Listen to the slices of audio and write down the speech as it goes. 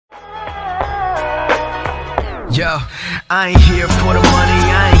Yo, I ain't here for the money,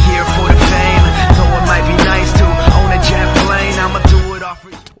 I ain't here for the fame. Though it might be nice to own a jet plane, I'ma do it all for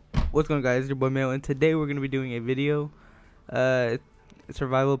you. What's going on, guys? It's your boy Mayo, and today we're gonna be doing a video,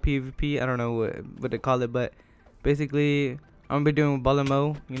 survival PvP. I don't know what to call it, but basically I'm gonna be doing Ballin.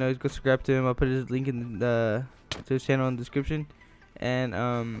 You know, go subscribe to him. I'll put his link in the to his channel in the description.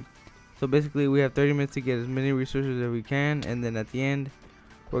 And so basically we have 30 minutes to get as many resources as we can, and then at the end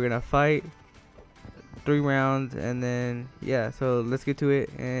we're gonna fight 3 rounds, and then yeah. So let's get to it,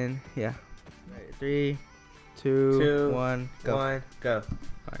 and yeah. Right, 3, 2, 1, go. Go.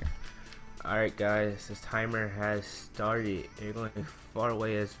 Alright guys, this timer has started. You're going as far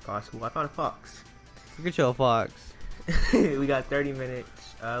away as possible. I found a fox. Look at your fox. We got 30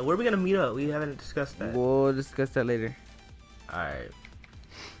 minutes. Where are we gonna meet up? We haven't discussed that. We'll discuss that later. Alright.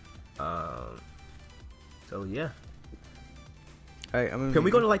 So yeah. Alright, Can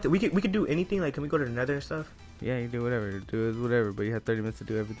we go to like we could do anything, like can we go to the nether and stuff? Yeah, you do whatever. Do whatever, but you have 30 minutes to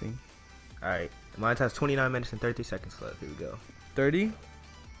do everything. Alright. Mine has 29 minutes and 30 seconds left. Here we go. 30?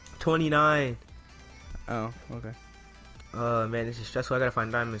 29. Oh, okay. Oh man, this is stressful. I gotta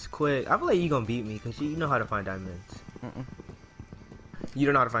find diamonds quick. I feel like you gonna beat me because you know how to find diamonds. You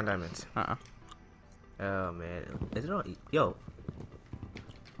don't know how to find diamonds. Oh man, is it on? Yo.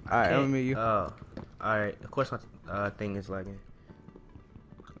 Alright, I'm gonna meet you. Oh, alright. Of course my thing is lagging.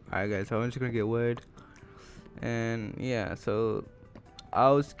 Alright guys, so I'm just gonna get wood, and yeah, so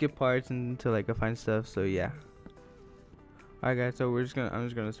I'll skip parts until like I find stuff. So yeah. Alright guys, so I'm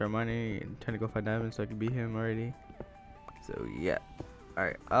just gonna start mining and trying to go find diamonds so I can beat him already. So yeah.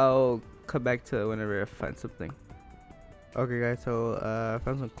 Alright, I'll come back to whenever I find something. Okay guys, so I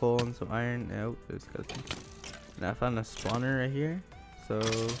found some coal and some iron. Oh, there's skeleton. And I found a spawner right here. So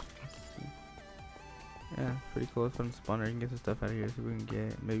let's see. Yeah, pretty cool. I found a spawner. I can get some stuff out of here so we can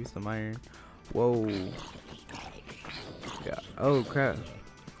get maybe some iron. Whoa. Yeah. Oh crap.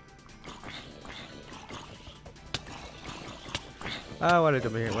 Ah, why did I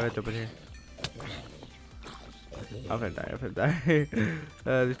jump in here? Why did I jump in here? I'm gonna die. I'm gonna die.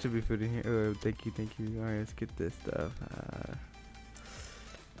 There should be food in here. Oh, thank you, thank you. Alright, let's get this stuff.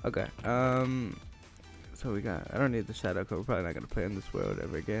 Okay. So we got. I don't need the shadow code. We're probably not gonna play in this world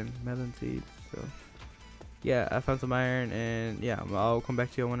ever again. Melon seeds. So yeah, I found some iron, and yeah, I'll come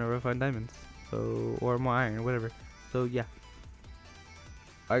back to you whenever I find diamonds. So or more iron, whatever. So yeah.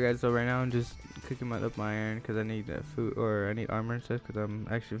 Alright guys, so right now I'm just cooking up my iron because I need food, or I need armor and stuff because I'm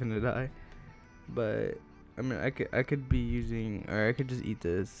actually finna die. But I mean, I could be using, or I could just eat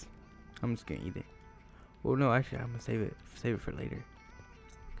this. I'm just gonna eat it. Well, no, actually, I'm gonna save it for later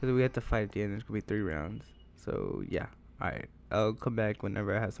because we have to fight at the end. It's gonna be 3 rounds. So yeah. Alright, I'll come back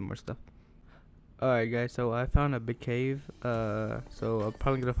whenever I have some more stuff. Alright guys, so I found a big cave. So I'm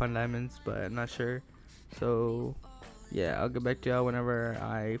probably gonna find diamonds, but I'm not sure. So yeah, I'll get back to y'all whenever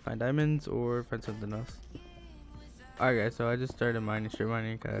I find diamonds or find something else. Alright guys, so I just started strip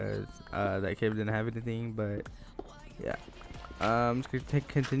mining because that cave didn't have anything, but yeah. I'm just gonna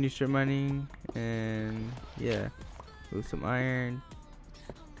continue strip mining, and yeah, with some iron.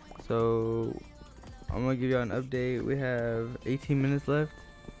 So I'm gonna give y'all an update. We have 18 minutes left,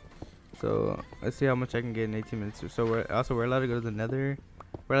 so let's see how much I can get in 18 minutes. So we're allowed to go to the nether.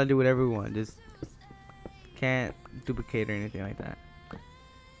 We're allowed to do whatever we want, just can't duplicate or anything like that.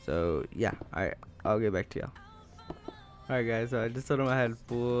 So yeah, alright, I'll get back to y'all. Alright guys, so I just told him I had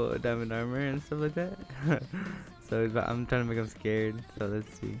full diamond armor and stuff like that. So I'm trying to make him scared. So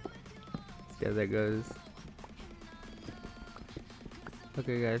let's see how that goes.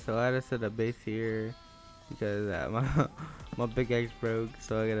 Okay guys, so I had to set a base here because my pickaxe broke,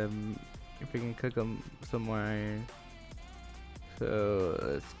 so I gotta freaking cook some more iron. So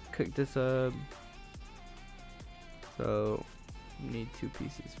let's cook this up. So we need 2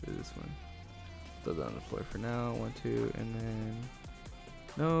 pieces for this one. Throw that on the floor for now. 1, 2, and then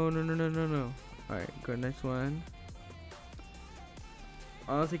no. Alright, go next one.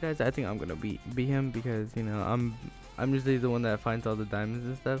 Honestly guys, I think I'm gonna beat him because, you know, I'm usually the one that finds all the diamonds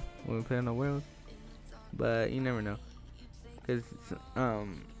and stuff when we play on the world. But you never know, because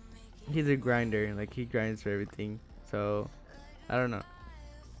he's a grinder. Like, he grinds for everything. So I don't know.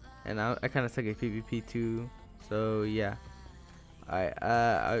 And I kind of suck at PvP too. So yeah.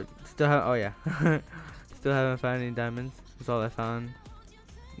 I still have. Oh yeah. Still haven't found any diamonds. That's all I found.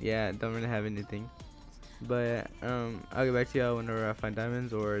 Yeah, don't really have anything. But I'll get back to y'all whenever I find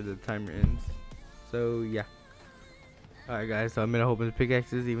diamonds or the timer ends. So yeah. Alright guys, so I'm gonna open the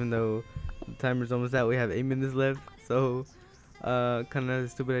pickaxes even though the timer's almost out. We have 8 minutes left. So kinda a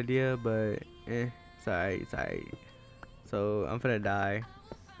stupid idea, but it's alright. So I'm finna die.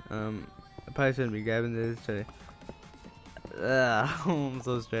 probably shouldn't be grabbing this. I'm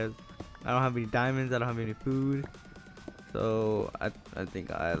so stressed. I don't have any diamonds. I don't have any food. So I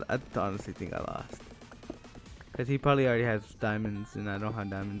honestly think I lost. Cause he probably already has diamonds and I don't have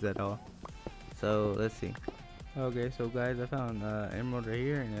diamonds at all. So let's see. Okay, so guys, I found emerald right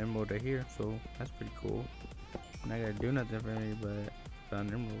here and emerald right here. So that's pretty cool. And I gotta do nothing for me, but I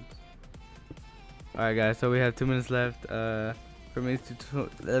found emeralds. Alright guys, so we have 2 minutes left. 2 minutes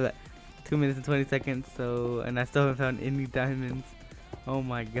and 20 seconds. So, and I still haven't found any diamonds. Oh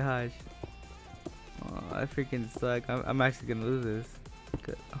my gosh. Oh, I freaking suck. I'm actually gonna lose this.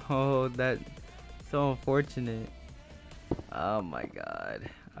 Oh, that's so unfortunate. Oh my god.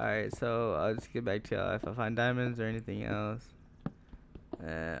 Alright, so I'll just get back to y'all if I find diamonds or anything else.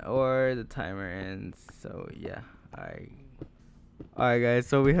 Or the timer ends. So yeah. Alright guys,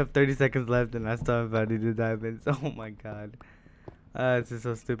 so we have 30 seconds left and I still haven't found any diamonds. Oh my god. This is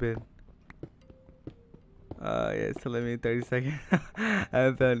so stupid. Yeah, so let me 30 seconds. I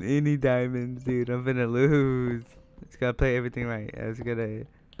haven't found any diamonds, dude. I'm finna lose. Just gotta play everything right. I just gotta.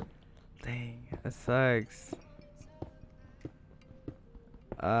 Dang, that sucks.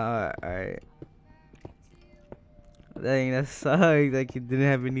 Alright. Dang, that sucks. Like, you didn't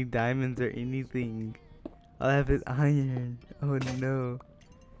have any diamonds or anything. All I have is iron. Oh no.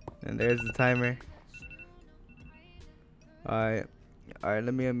 And there's the timer. Alright,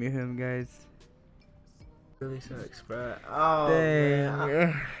 let me unmute him, guys. Really sucks, bro. Oh, dang.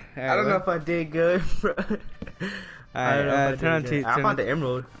 Man. I don't know if I did good, bro. Alright, turn on cheats. I found the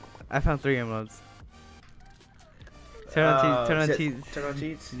emerald. I found 3 emeralds. Turn on cheats. Turn on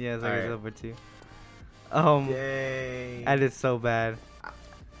cheats? Yeah, it's like it's over 2. Dang. I did so bad.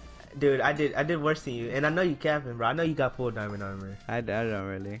 Dude, I did worse than you. And I know you capping, bro. I know you got full diamond armor. I don't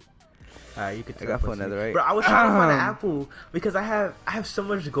really. Alright, you could. I got full netherite. Bro, I was trying to find an apple because I have so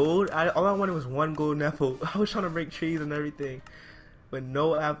much gold. All I wanted was 1 golden apple. I was trying to break trees and everything, but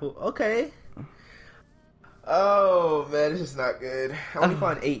no apple. Okay. Oh man, this is not good. I only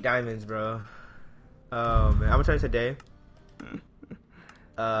found 8 diamonds, bro. Oh man, I'm gonna try today.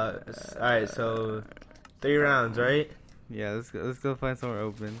 Alright, so 3 rounds, right? Yeah, let's go find somewhere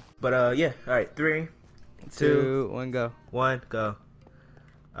open. But yeah, alright, 3, 2, 1, go. 1, go.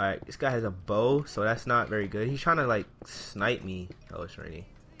 Alright, this guy has a bow, so that's not very good. He's trying to like snipe me. Oh, it's rainy.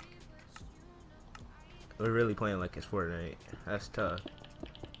 We're really playing like it's Fortnite. That's tough.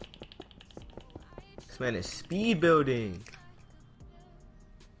 This man is speed building.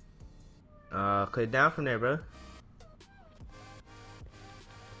 Cut it down from there, bro.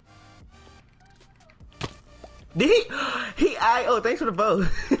 Did he? Oh, thanks for the bow.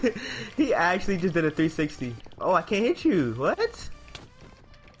 He actually just did a 360. Oh, I can't hit you. What?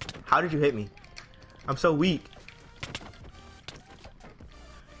 How did you hit me? I'm so weak.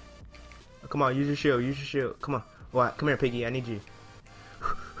 Oh, come on, use your shield. Use your shield. Come on. What? Come here, piggy. I need you.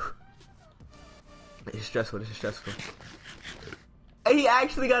 This is stressful. This is stressful. He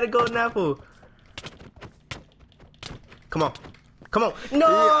actually got a golden apple. Come on. Come on. No!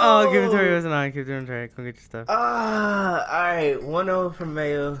 Oh, give it to her. It wasn't on. Keep doing it. Go get your stuff. Alright. 1-0 from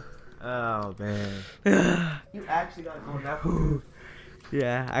Mayo. Oh, man. You actually got a golden apple.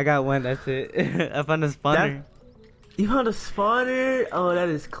 Yeah, I got 1. That's it. I found a spawner. You found a spawner? Oh, that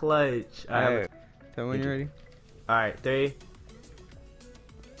is clutch. Alright. So when you're ready. Alright, 3,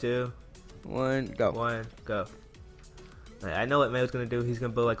 2, 1, go. 1, go. Right, I know what Mayo's gonna do. He's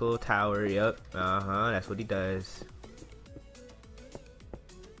gonna build like a little tower. Yep. That's what he does.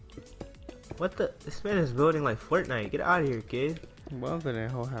 What the? This man is building like Fortnite. Get out of here, kid. Well, I'm building a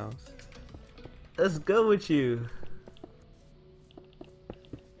whole house. Let's go with you.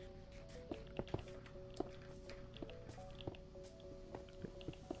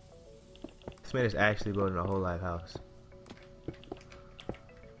 This man is actually building a whole life house.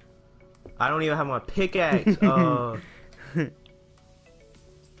 I don't even have my pickaxe. Oh.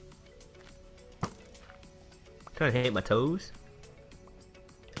 Trying to hit my toes.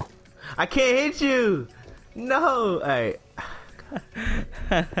 I can't hit you. No. Alright.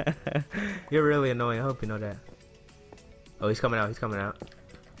 You're really annoying. I hope you know that. Oh, he's coming out. He's coming out.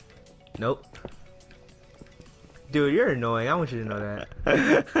 Nope. Dude, you're annoying. I want you to know that.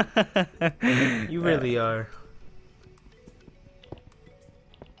 You really are.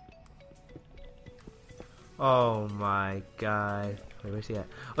 Oh my god. Wait, where's he at?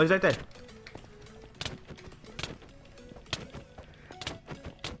 Oh, he's right there.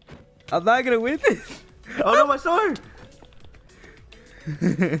 I'm not gonna win this. Oh no, my sword!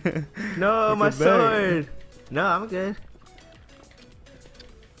 No, my sword! No, I'm good.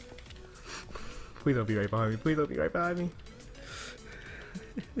 Please don't be right behind me. Please don't be right behind me.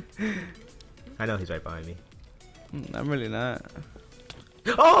 I know he's right behind me. I'm really not.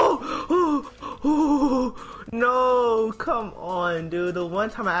 Oh, no, come on, dude. The one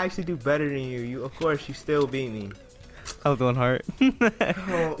time I actually do better than you, of course, you still beat me. I was 1 heart.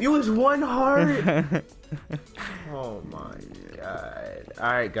 Oh, you was 1 heart? Oh my god.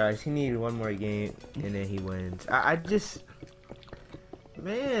 Alright, guys, he needed 1 more game, and then he wins. I just...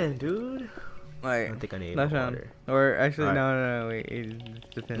 Man, dude. I don't think I need last round. Or actually, right. no, wait.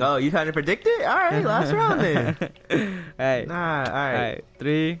 It depends. No, you trying to predict it? Alright, last round then. Alright. Nah, alright.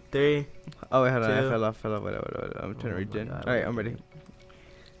 3. Oh, wait, hold on. I 2. fell off. Wait. I'm trying to regen. Alright, I'm ready.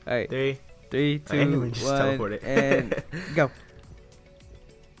 Alright. 3, 2, 1, and go.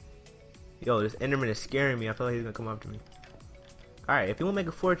 Yo, this Enderman is scaring me. I feel like he's gonna come after me. Alright, if you wanna make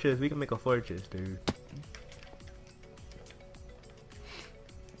a fortress, we can make a fortress, dude.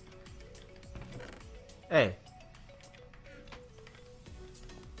 Hey.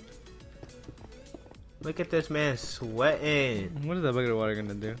 Look at this man sweating. What is that bucket of water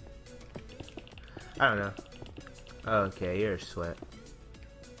gonna do? I don't know. Okay, you're a sweat.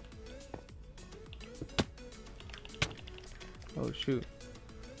 Oh, shoot.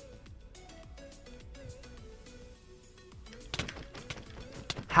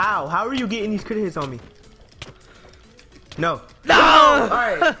 How? How are you getting these crit hits on me? No. No!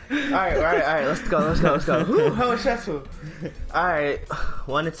 Alright. Let's go. Whew, that was stressful. Alright.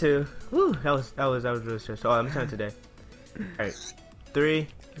 1 and 2. Whew, that was really stressful. Oh, I'm trying today. Alright. 3.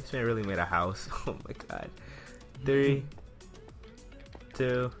 This man really made a house. Oh my god. 3,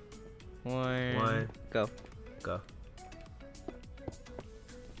 2, 1. Go.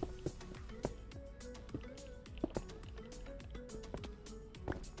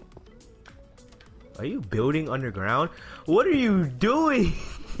 Are you building underground? What are you doing?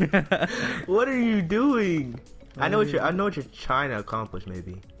 What are you doing? I know what you're trying to accomplish.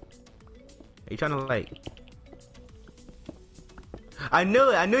 Maybe. Are you trying to like? I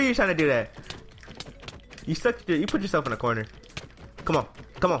knew it. I knew you were trying to do that. You put yourself in a corner. Come on.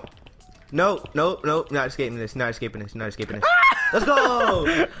 No. Not escaping this. Let's go.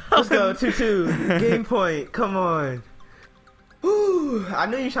 2-2. Game point. Come on. Whew, I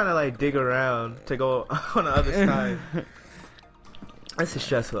knew you're trying to like dig around to go on the other side. This is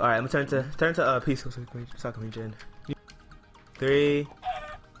stressful. Alright, I'm gonna turn to peaceful so I can regen. 3,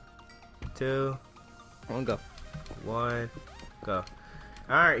 2, 1, go. 1, go.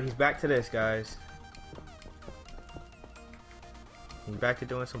 Alright, he's back to this, guys. He's back to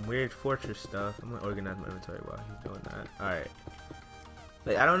doing some weird fortress stuff. I'm gonna organize my inventory while he's doing that. Alright.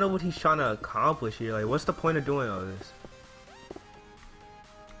 Like, I don't know what he's trying to accomplish here. Like, what's the point of doing all this?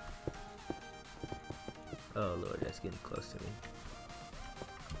 Oh lord, that's getting close to me.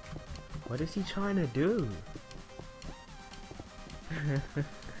 What is he trying to do?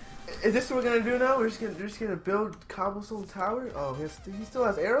 Is this what we're gonna do now? We're just gonna build cobblestone tower? Oh, he still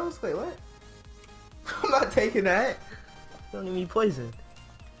has arrows? Wait, what? I'm not taking that. Don't give me poison.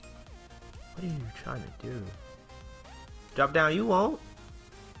 What are you trying to do? Drop down, you won't.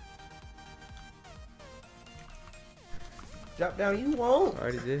 Drop down, you won't. I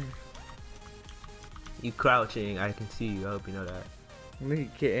already did. You crouching, I can see you. I hope you know that. No, you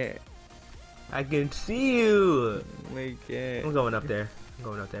can't. I can see you. No, you can't. I'm going up there.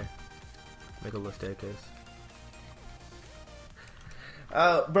 Make a little staircase.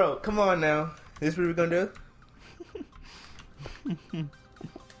 Bro, come on now. This what we're gonna do?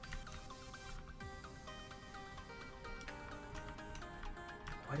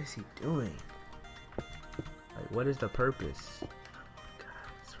 What is he doing? Like, what is the purpose? Oh my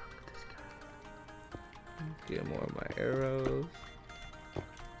god, what's wrong with this guy? Get more of my arrows.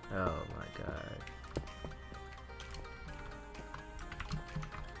 Oh my god.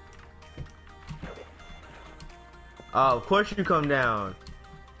 Oh, of course you come down.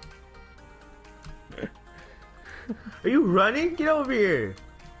 Are you running? Get over here.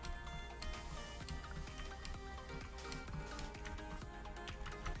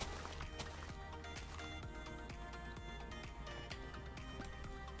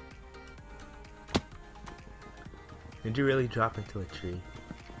 Did you really drop into a tree?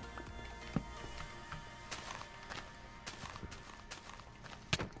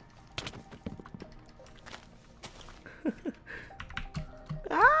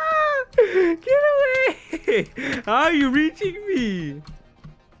 Ah! Get away! How are you reaching me?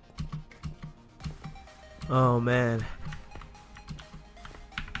 Oh man.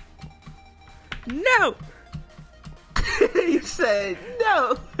 No! You said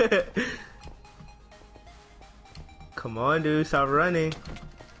no! Come on, dude, stop running.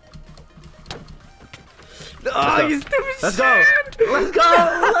 Oh, you stupid Let's shit! go! Let's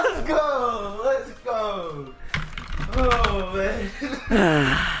go! Let's go!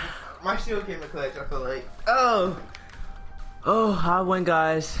 My shield came in clutch, I feel like. Oh, I win,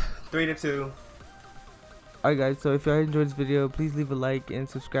 guys. 3-2. Alright guys, so if y'all enjoyed this video, please leave a like and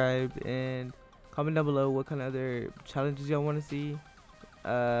subscribe, and comment down below what kind of other challenges y'all want to see.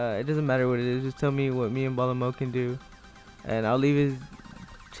 It doesn't matter what it is, just tell me what me and Ballin can do, and I'll leave his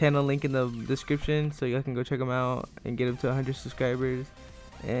channel link in the description so y'all can go check him out and get him to 100 subscribers.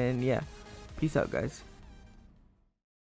 And yeah, peace out guys.